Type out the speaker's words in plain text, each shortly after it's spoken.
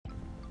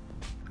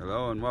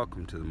Hello and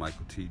welcome to the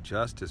Michael T.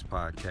 Justice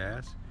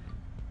Podcast.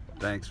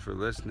 Thanks for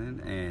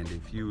listening, and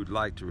if you would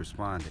like to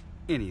respond to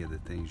any of the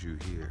things you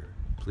hear,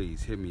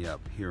 please hit me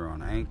up here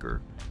on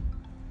Anchor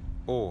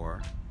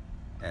or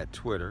at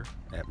Twitter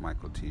at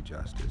Michael T.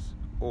 Justice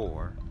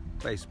or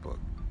Facebook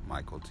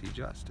Michael T.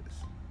 Justice.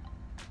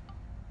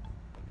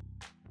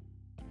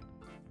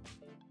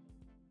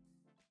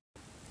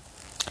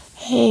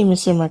 Hey,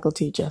 Mr. Michael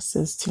T.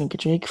 Justice, Tanika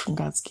Drake from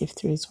God's Gift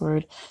Through His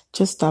Word.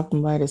 Just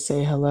stopping by to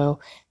say hello,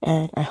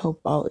 and I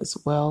hope all is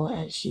well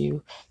as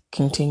you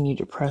continue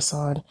to press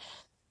on.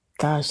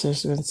 Gosh,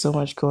 there's been so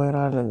much going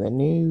on in the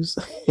news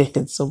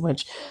and so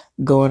much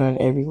going on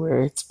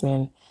everywhere. It's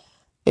been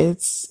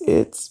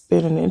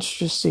an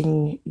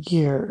interesting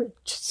year,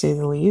 to say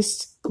the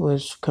least,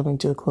 which coming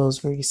to a close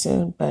very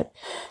soon. But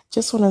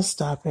just want to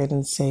stop in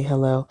and say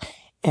hello.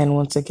 And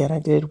once again, I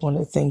did want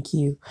to thank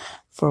you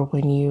for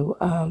when you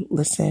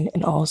listen,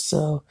 and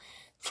also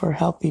for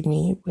helping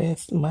me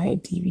with my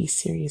DV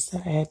series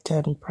that I had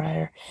done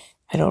prior.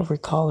 I don't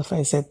recall if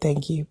I said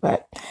thank you,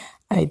 but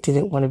I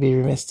didn't want to be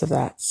remiss of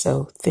that.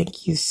 So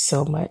thank you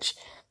so much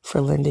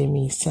for lending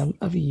me some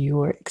of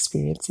your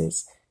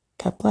experiences.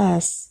 God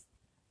bless.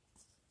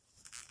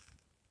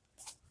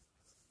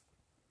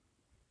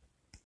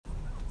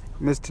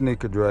 Miss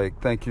Tanika Drake,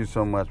 thank you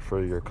so much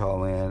for your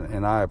call in,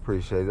 and I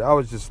appreciate it. I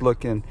was just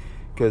looking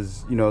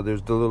because,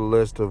 there's the little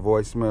list of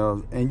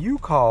voicemails, and you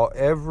call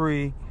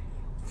every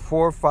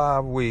 4 or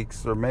 5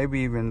 weeks, or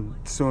maybe even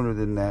sooner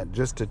than that,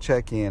 just to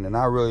check in, and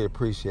I really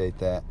appreciate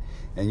that.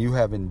 And you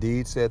have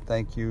indeed said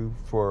thank you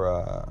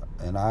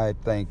and I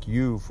thank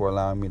you for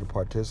allowing me to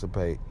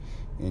participate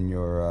in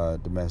your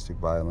domestic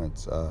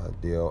violence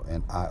deal.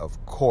 And I,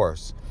 of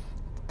course,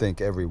 think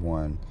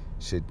everyone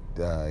should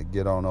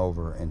get on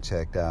over and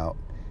check out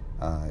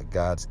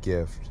God's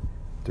Gift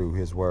Through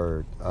His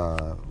Word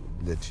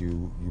that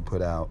you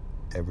put out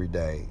every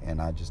day.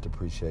 And I just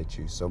appreciate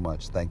you so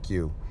much. Thank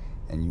you.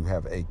 And you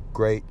have a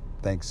great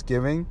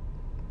Thanksgiving.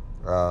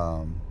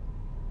 And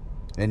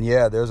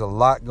yeah, there's a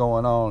lot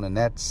going on, and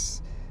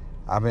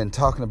I've been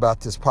talking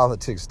about this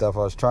politics stuff.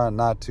 I was trying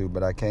not to,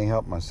 but I can't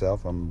help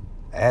myself. I'm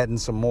adding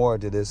some more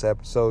to this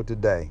episode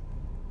today.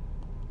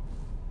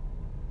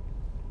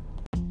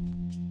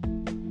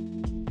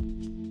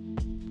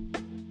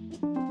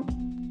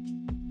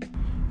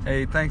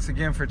 Hey, thanks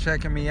again for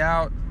checking me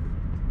out,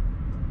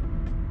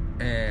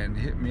 and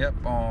hit me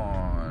up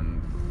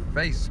on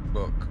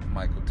Facebook,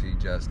 Michael T.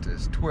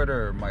 Justice,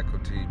 Twitter, Michael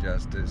T.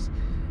 Justice,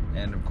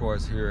 and of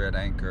course here at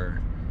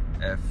Anchor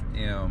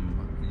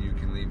FM, you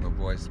can leave a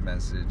voice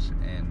message,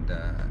 and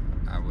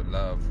I would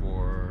love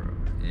for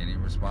any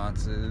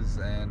responses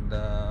and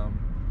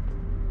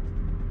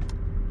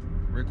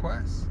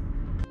requests.